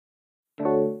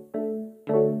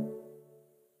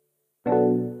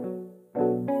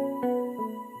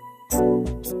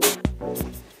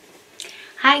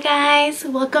Hi guys,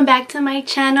 welcome back to my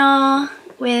channel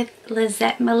with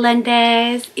Lizzet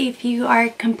Melendez. If you are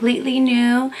completely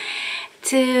new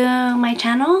to my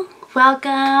channel,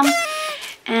 welcome.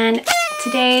 And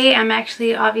today I'm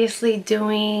actually obviously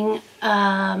doing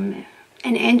an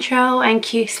intro and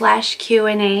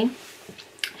Q&A,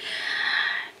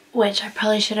 which I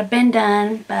probably should have been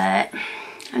done, but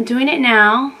I'm doing it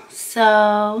now.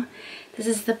 So this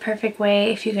is the perfect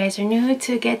way if you guys are new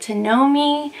to get to know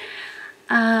me.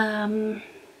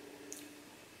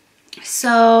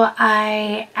 So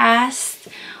I asked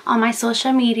on my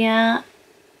social media,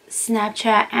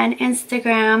 Snapchat and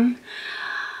Instagram,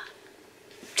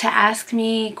 to ask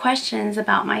me questions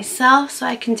about myself so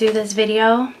I can do this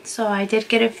video. So I did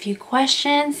get a few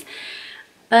questions,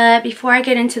 but before I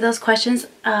get into those questions,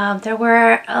 there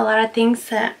were a lot of things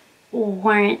that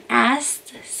weren't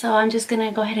asked. So I'm just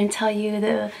gonna go ahead and tell you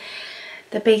the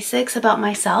basics about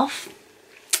myself.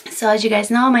 So as you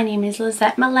guys know, my name is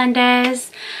Lizzet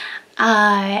Melendez.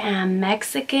 I am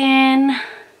Mexican.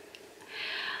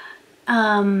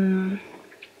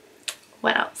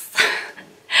 What else?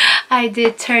 I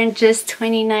did turn just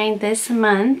 29 this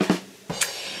month.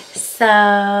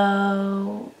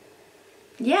 So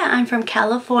yeah, I'm from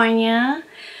California.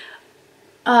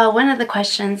 One of the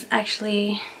questions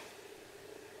actually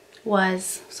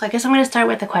was, so I guess I'm going to start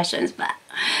with the questions, but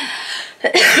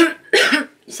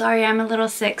sorry, I'm a little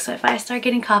sick, so if I start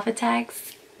getting cough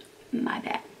attacks, my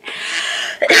bad.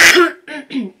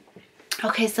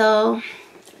 Okay, so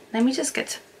let me just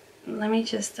get to my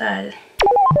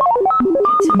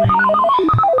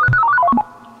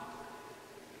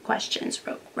questions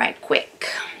right quick.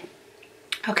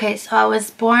 Okay, so I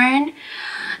was born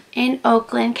in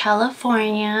Oakland,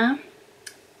 California,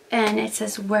 and it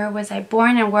says where was I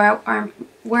born and where are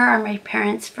my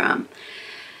parents from.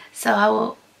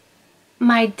 So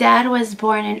my dad was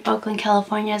born in Oakland,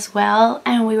 California as well,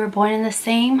 and we were born in the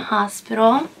same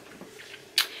hospital,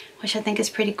 which I think is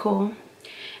pretty cool.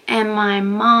 And my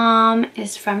mom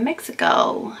is from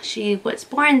Mexico. She was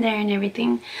born there and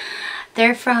everything.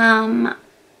 They're from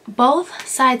both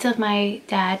sides of my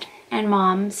dad and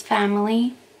mom's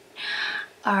family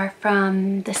are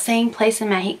from the same place in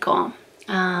Mexico,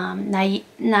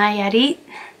 Nayarit,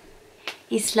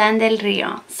 Isla del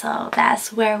Rio. So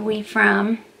that's where we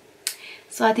from.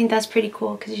 So I think that's pretty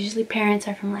cool because usually parents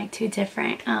are from like two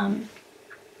different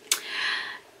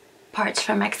parts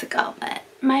from Mexico, but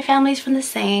my family's from the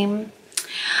same.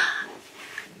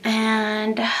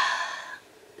 And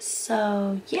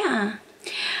so yeah,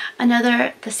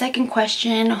 the second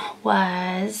question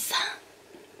was,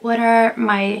 what are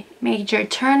my major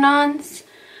turn-ons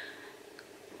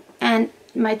and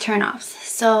my turn-offs?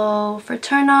 So for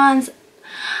turn-ons,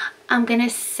 I'm gonna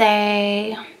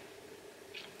say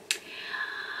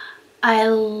I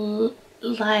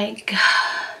like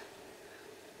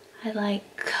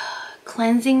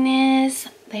cleansingness.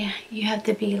 You have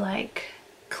to be like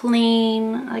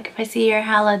clean. Like if I see you're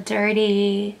hella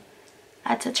dirty,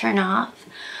 that's a turn off.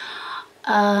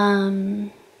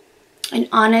 An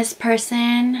honest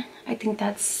person, I think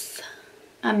that's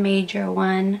a major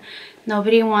one.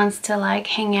 Nobody wants to like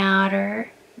hang out or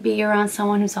be around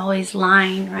someone who's always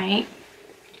lying, right?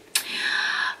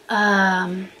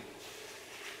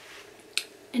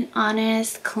 An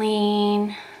honest,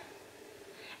 clean,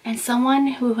 and someone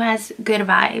who has good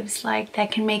vibes, like that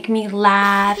can make me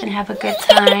laugh and have a good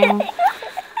time.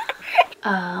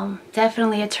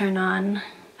 Definitely a turn on.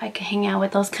 I can hang out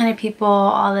with those kind of people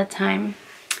all the time.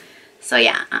 So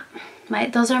yeah,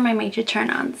 those are my major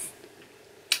turn-ons.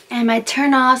 And my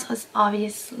turn-offs was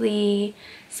obviously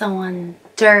someone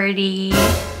dirty,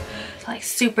 like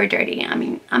super dirty. I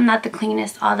mean, I'm not the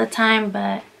cleanest all the time,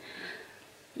 but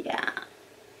yeah.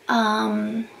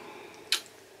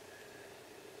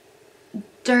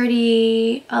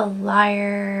 Dirty, a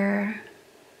liar.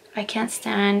 I can't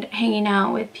stand hanging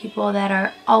out with people that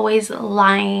are always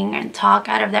lying and talk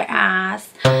out of their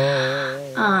ass.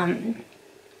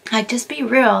 Like, just be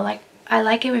real. Like, I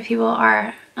like it when people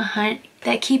are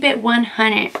that keep it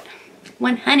 100.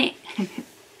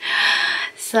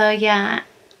 So yeah,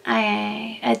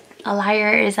 a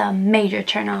liar is a major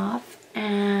turn off.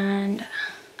 And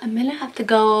I'm gonna have to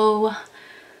go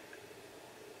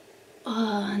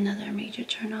another major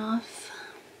turn off.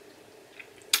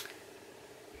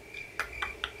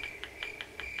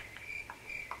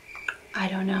 I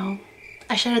don't know.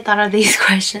 I should have thought of these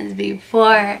questions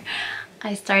before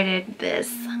I started this.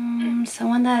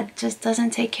 Someone that just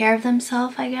doesn't take care of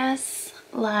themselves, I guess.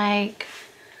 Like,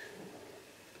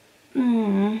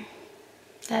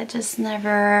 that just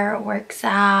never works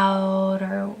out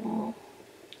or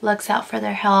looks out for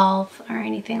their health or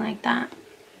anything like that.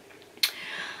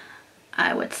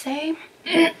 I would say.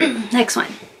 Next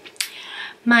one.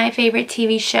 My favorite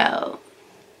TV show.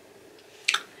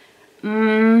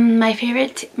 One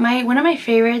of my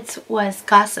favorites was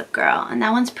Gossip Girl, and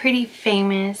that one's pretty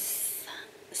famous,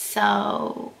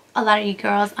 so a lot of you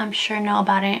girls I'm sure know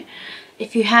about it.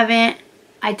 If you haven't,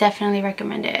 I definitely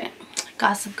recommend it.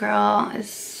 Gossip Girl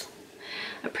is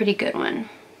a pretty good one.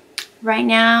 Right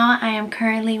now I am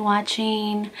currently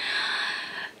watching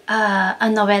a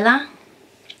novela,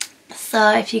 so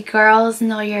if you girls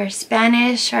know your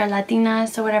Spanish or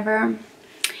Latinas or whatever,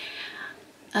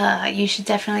 you should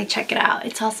definitely check it out.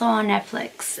 It's also on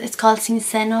Netflix. It's called Sin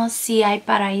Senos Si Hay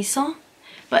Paraíso.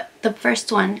 But the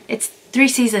first one, it's 3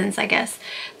 seasons, I guess.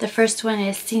 The first one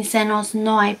is Sin Senos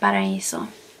No Hay Paraíso.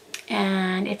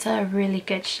 And it's a really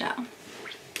good show.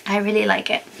 I really like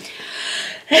it.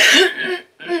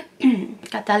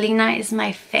 Catalina is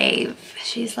my fave.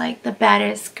 She's like the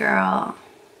baddest girl.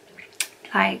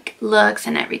 Like looks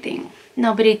and everything.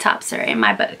 Nobody tops her in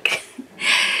my book.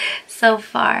 So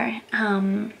far.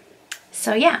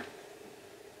 So yeah,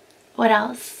 what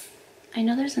else? I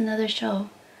know there's another show.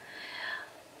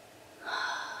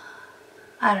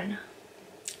 I don't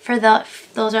know.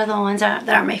 Those are the ones that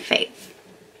are my fave.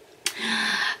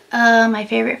 My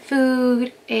favorite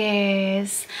food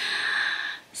is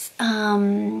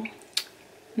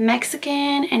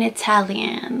Mexican and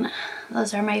Italian.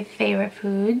 Those are my favorite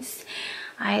foods.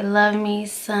 I love me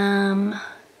some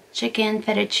chicken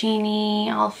fettuccine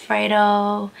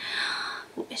alfredo,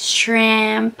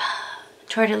 shrimp,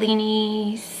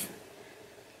 tortellinis,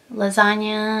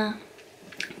 lasagna,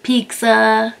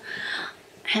 pizza,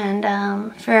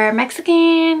 and for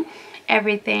Mexican,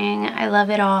 everything. I love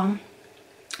it all.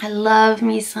 I love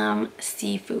me some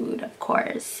seafood, of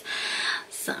course.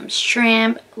 Some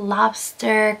shrimp,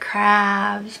 lobster,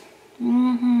 crabs.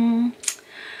 I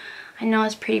know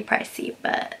it's pretty pricey,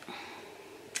 but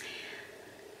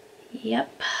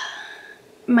yep.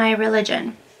 My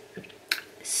religion.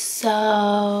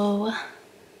 So,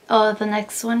 the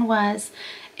next one was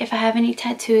if I have any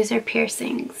tattoos or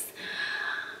piercings.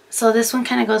 So this one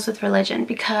kind of goes with religion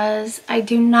because I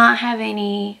do not have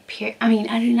any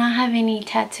I do not have any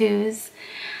tattoos,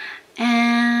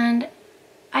 and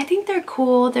I think they're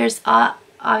cool. There's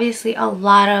obviously a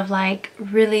lot of like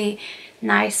really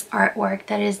nice artwork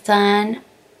that is done,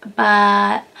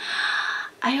 but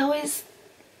I always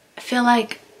feel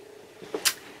like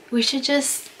we should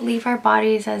just leave our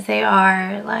bodies as they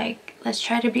are. Like, let's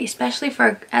try to be, especially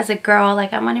as a girl,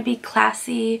 like I want to be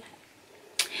classy,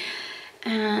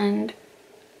 and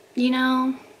you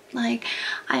know, like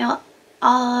I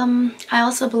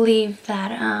also believe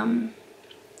that I'm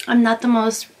not the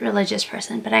most religious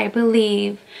person, but I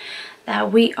believe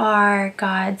that we are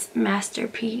God's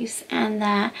masterpiece, and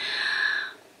that,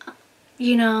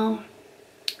 you know,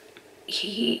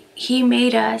 he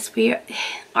made us.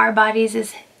 Our bodies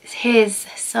is his,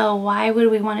 so why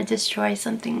would we want to destroy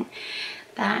something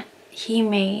that he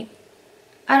made?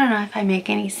 I don't know if I make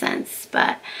any sense,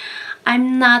 but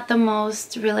I'm not the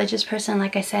most religious person.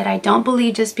 Like I said, I don't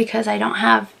believe just because I don't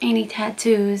have any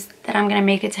tattoos that I'm gonna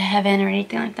make it to heaven or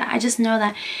anything like that. I just know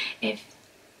that if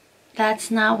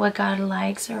that's not what God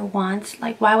likes or wants,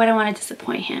 like why would I want to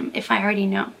disappoint him if I already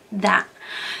know that?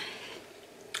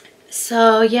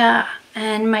 So yeah,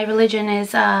 and my religion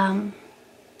is I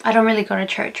don't really go to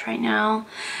church right now,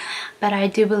 but I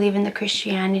do believe in the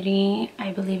Christianity.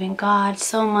 I believe in God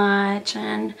so much,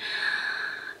 and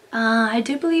I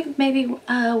do believe maybe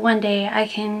one day I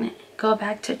can go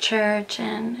back to church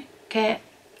and get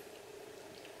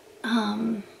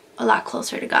a lot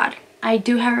closer to God. I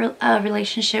do have a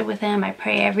relationship with him. I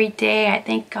pray every day. I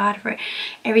thank God for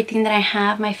everything that I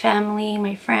have, my family,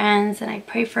 my friends, and I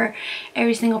pray for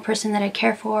every single person that I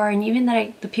care for, and even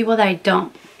the people that I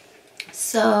don't.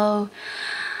 So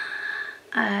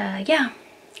yeah,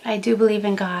 I do believe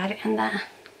in God, and that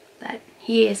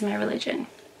he is my religion.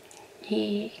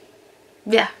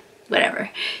 Yeah,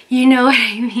 whatever, you know what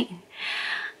I mean.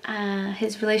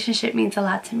 His relationship means a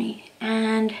lot to me.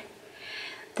 And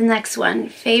the next one,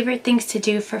 favorite things to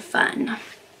do for fun.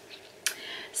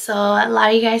 So a lot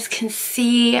of you guys can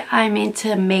see I'm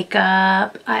into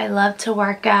makeup. I love to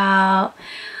work out.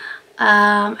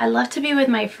 I love to be with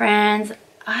my friends.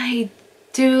 I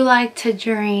do like to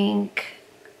drink.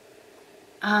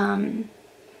 I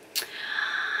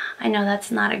know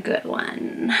that's not a good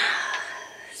one,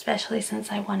 especially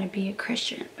since I want to be a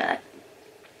Christian, but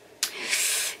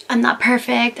I'm not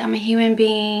perfect. I'm a human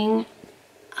being.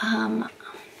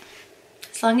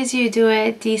 As long as you do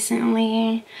it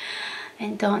decently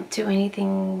and don't do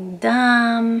anything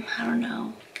dumb, I don't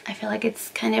know, I feel like it's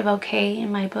kind of okay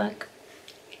in my book.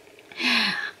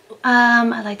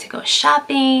 I like to go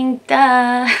shopping,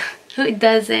 duh. Who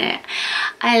doesn't?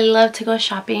 I love to go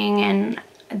shopping, and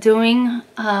doing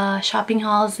shopping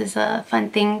hauls is a fun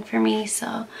thing for me.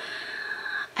 So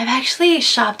I've actually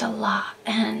shopped a lot,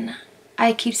 and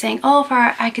I keep saying, oh, if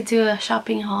I could do a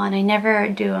shopping haul, and I never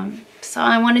do them. So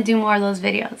I want to do more of those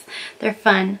videos. They're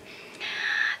fun.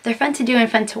 They're fun to do and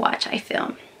fun to watch, I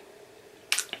feel.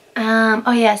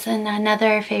 Oh yes, and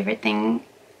another favorite thing,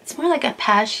 it's more like a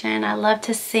passion. I love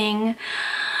to sing.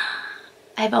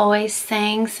 I've always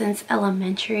sang since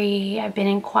elementary. I've been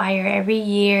in choir every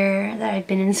year that I've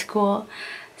been in school.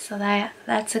 So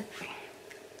that's a,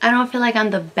 I don't feel like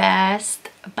I'm the best,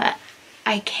 but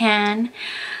I can.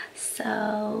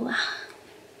 So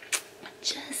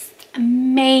just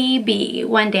maybe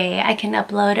one day I can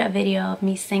upload a video of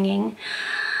me singing.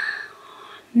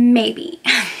 Maybe.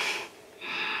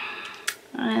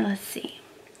 Let's see.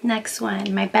 Next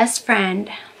one, my best friend.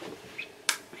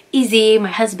 Easy, my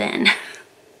husband.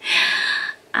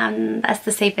 That's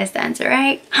the safest answer,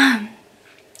 right?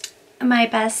 My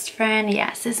best friend,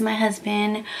 yes, is my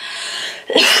husband.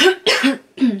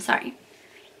 Sorry.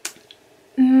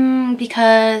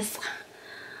 Because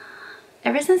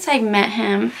ever since I met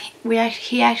him,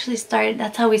 he actually started,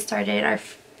 that's how we started our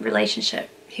relationship.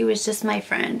 He was just my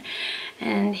friend,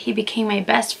 and he became my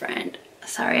best friend.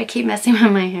 Sorry, I keep messing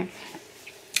with my hair.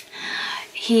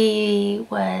 He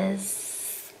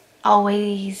was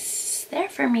always there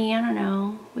for me. I don't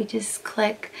know. We just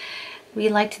click. We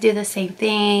like to do the same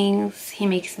things. He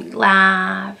makes me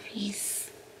laugh. He's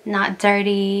not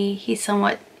dirty. He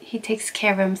takes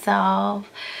care of himself.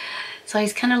 So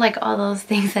he's kind of like all those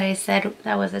things that I said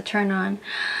that was a turn on.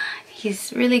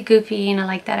 He's really goofy, and I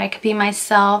like that I could be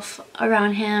myself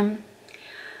around him.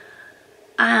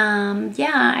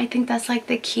 Yeah, I think that's like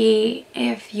the key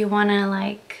if you want to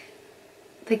like,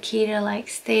 the key to like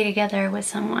stay together with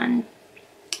someone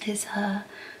is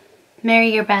marry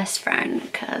your best friend,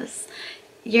 because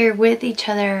you're with each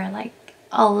other like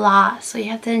a lot, so you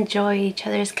have to enjoy each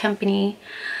other's company.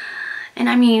 And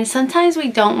I mean, sometimes we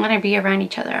don't want to be around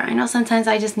each other. I know sometimes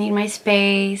I just need my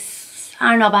space. I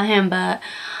don't know about him, but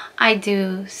I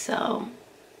do. So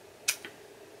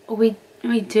we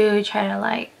do try to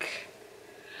like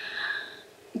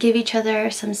give each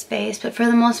other some space, but for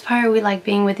the most part we like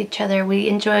being with each other. We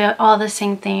enjoy all the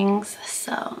same things,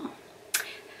 so,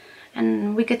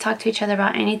 and we could talk to each other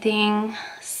about anything.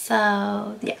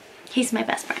 So yeah, he's my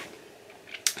best friend.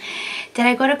 Did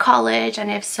I go to college,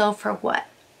 and if so, for what?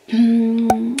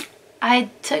 I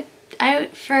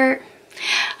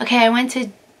went to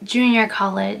junior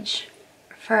college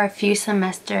for a few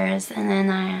semesters, and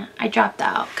then I dropped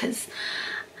out because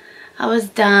I was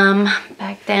dumb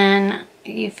back then.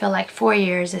 You feel like 4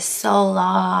 years is so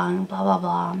long, blah blah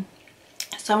blah.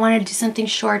 So I wanted to do something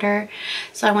shorter,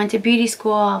 so I went to beauty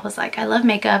school. I was like, I love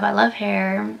makeup, I love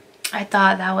hair. I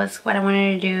thought that was what I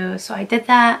wanted to do, so I did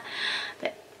that.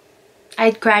 But I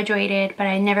graduated, but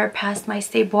I never passed my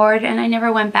state board, and I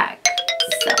never went back.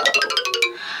 So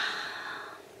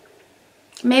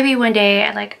maybe one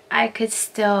day like I could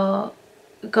still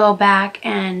go back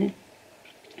and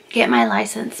get my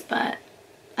license, but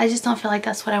I just don't feel like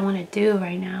that's what I want to do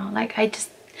right now. Like I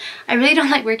really don't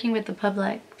like working with the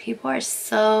public. People are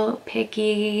so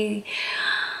picky.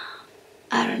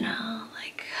 I don't know,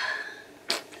 like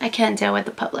I can't deal with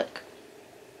the public.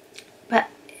 But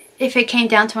if it came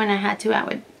down to when I had to, I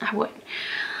would.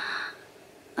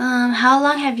 How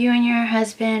long have you and your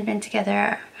husband been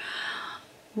together?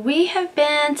 We have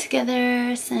been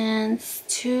together since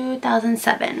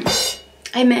 2007.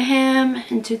 I met him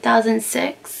in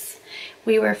 2006.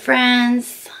 We were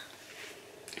friends,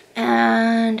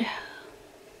 and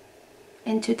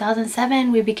in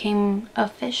 2007 we became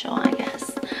official, I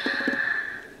guess.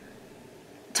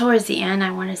 Towards the end,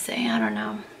 I want to say, I don't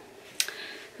know.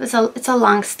 It's a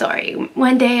long story.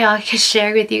 One day I can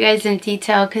share with you guys in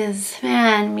detail, because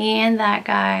man, me and that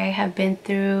guy have been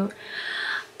through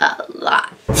a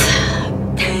lot.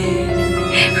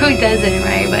 Who doesn't,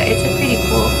 right? But it's a pretty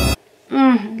cool,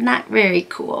 not very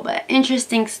cool, but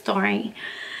interesting story.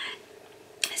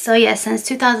 So yeah, since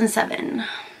 2007,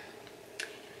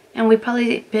 and we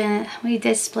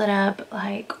did split up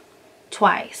like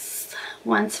twice.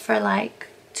 Once for like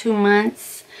 2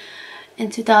 months in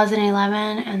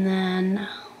 2011, and then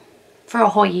for a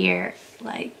whole year,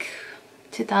 like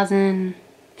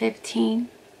 2015,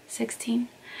 16.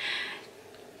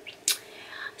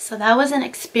 So that was an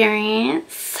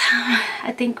experience.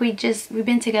 I think we've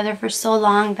been together for so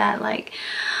long that like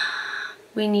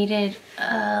we needed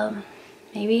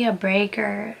maybe a break,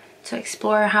 or to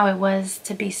explore how it was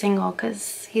to be single,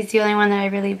 because he's the only one that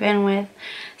I've really been with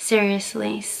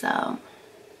seriously. So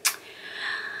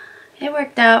it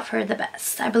worked out for the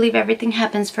best. I believe everything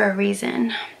happens for a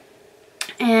reason.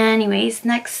 Anyways,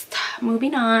 next,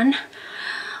 moving on.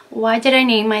 Why did I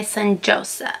name my son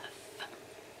Joseph?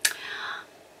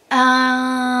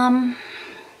 I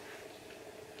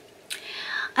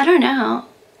don't know.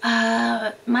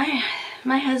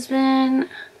 My husband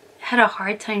had a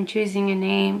hard time choosing a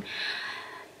name.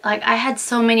 Like, I had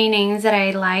so many names that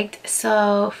I liked,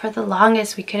 so for the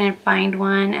longest we couldn't find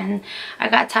one, and I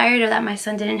got tired of that my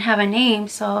son didn't have a name.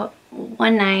 So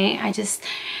one night I just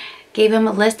gave him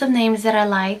a list of names that I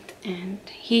liked, and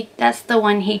that's the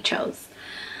one he chose.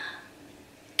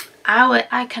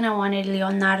 I kind of wanted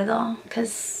Leonardo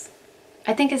because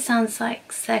I think it sounds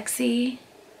like sexy,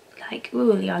 like,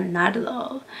 ooh,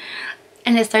 Leonardo,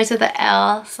 and it starts with an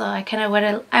L, so I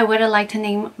would have liked to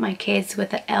name my kids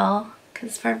with an L,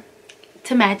 because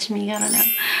to match me, I don't know.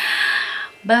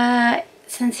 But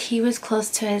since he was close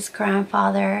to his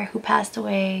grandfather who passed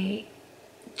away,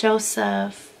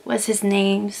 Joseph was his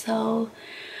name, so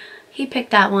he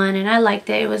picked that one, and I liked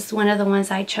it. It was one of the ones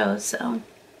I chose, so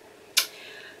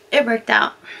it worked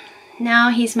out. Now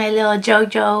he's my little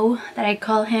Jojo that I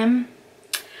call him.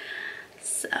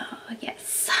 So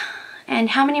yes. And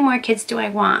how many more kids do I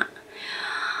want?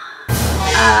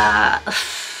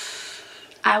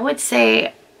 I would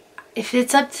say, if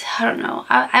it's up to, I don't know,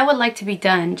 I would like to be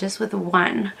done just with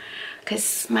one,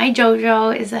 because my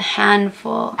Jojo is a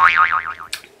handful.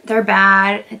 They're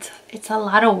bad. It's a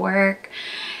lot of work,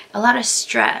 a lot of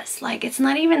stress. Like, it's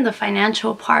not even the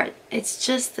financial part, it's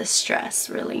just the stress,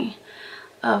 really,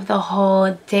 of the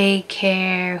whole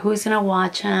daycare, who's gonna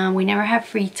watch them, we never have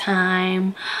free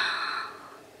time.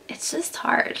 It's just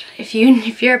hard. If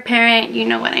you're a parent, you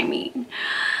know what I mean.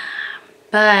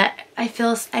 But I'd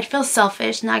feel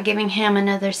selfish not giving him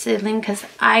another sibling, because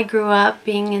I grew up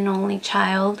being an only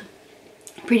child.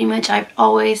 Pretty much I've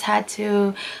always had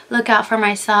to look out for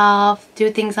myself,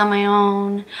 do things on my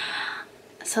own.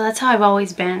 So that's how I've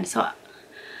always been. So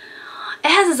it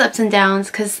has its ups and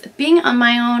downs, because being on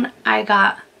my own, I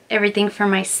got everything for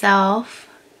myself.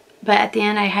 But at the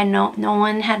end, I had no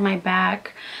one had my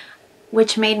back,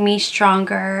 which made me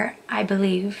stronger, I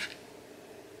believe.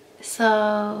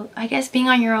 So I guess being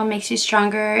on your own makes you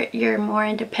stronger. You're more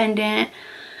independent.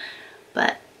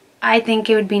 But I think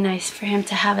it would be nice for him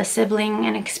to have a sibling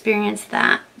and experience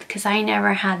that, because I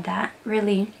never had that,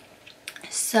 really.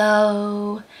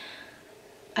 So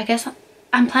I guess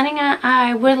I'm planning on,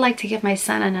 I would like to give my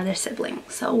son another sibling.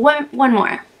 So one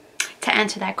more to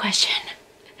answer that question.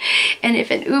 And if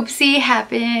an oopsie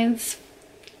happens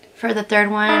for the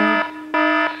third one,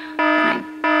 then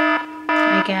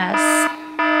I guess.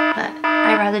 But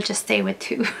I'd rather just stay with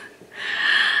two.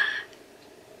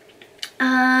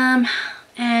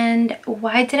 And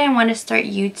why did I want to start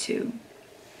YouTube?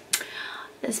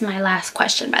 This is my last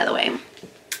question, by the way.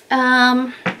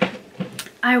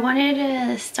 I wanted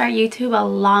to start YouTube a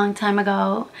long time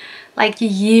ago, like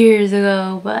years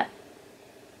ago, but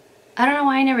I don't know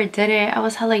why I never did it. I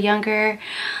was hella younger.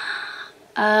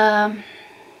 I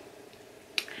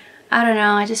don't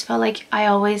know, I just felt like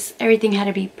everything had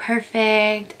to be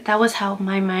perfect. That was how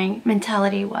my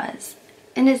mentality was.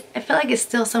 And I feel like it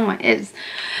still somewhat is.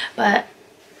 But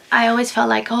I always felt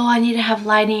like, oh, I need to have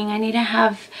lighting. I need to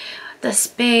have the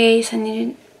space.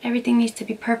 Everything needs to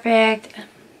be perfect.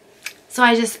 So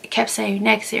I just kept saying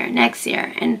next year, next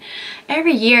year. And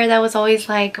every year that was always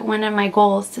like one of my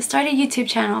goals, to start a YouTube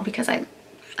channel, because I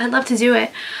love to do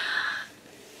it.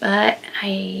 But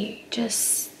I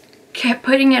just kept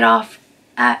putting it off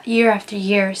year after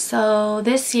year. So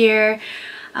this year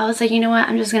I was like, you know what,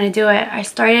 I'm just gonna do it.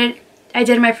 I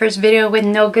did my first video with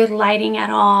no good lighting at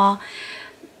all,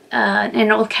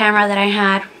 an old camera that I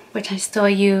had, which I still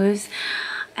use,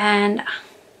 and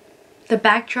the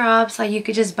backdrops, like, you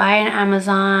could just buy on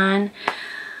Amazon.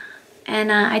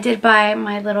 And I did buy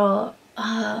my little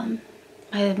my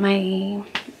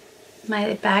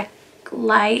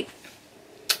backlight,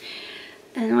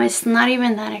 and it's not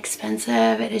even that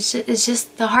expensive. It's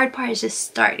just the hard part is just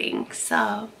starting.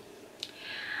 So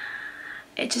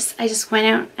I just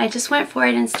went for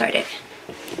it and started.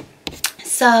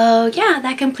 So yeah,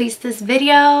 that completes this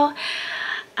video.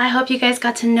 I hope you guys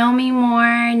got to know me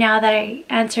more now that I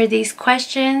answered these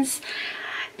questions,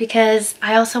 because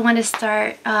I also want to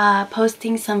start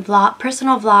posting some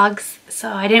personal vlogs. So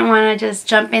I didn't want to just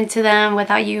jump into them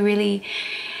without you really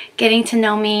getting to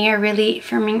know me, or really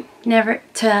for me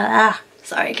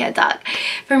sorry, I can't talk.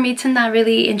 For me to not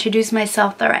really introduce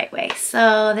myself the right way.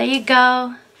 So there you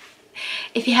go.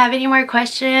 If you have any more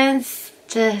questions,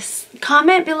 just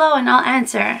comment below and I'll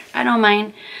answer. I don't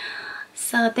mind.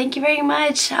 So thank you very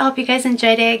much. I hope you guys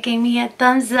enjoyed it. Give me a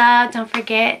thumbs up. Don't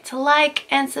forget to like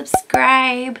and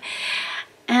subscribe.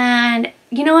 And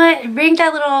you know what? Ring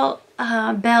that little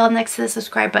bell next to the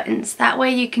subscribe buttons. That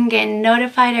way you can get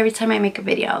notified every time I make a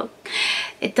video.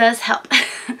 It does help.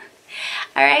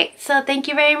 Alright, so thank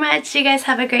you very much. You guys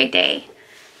have a great day.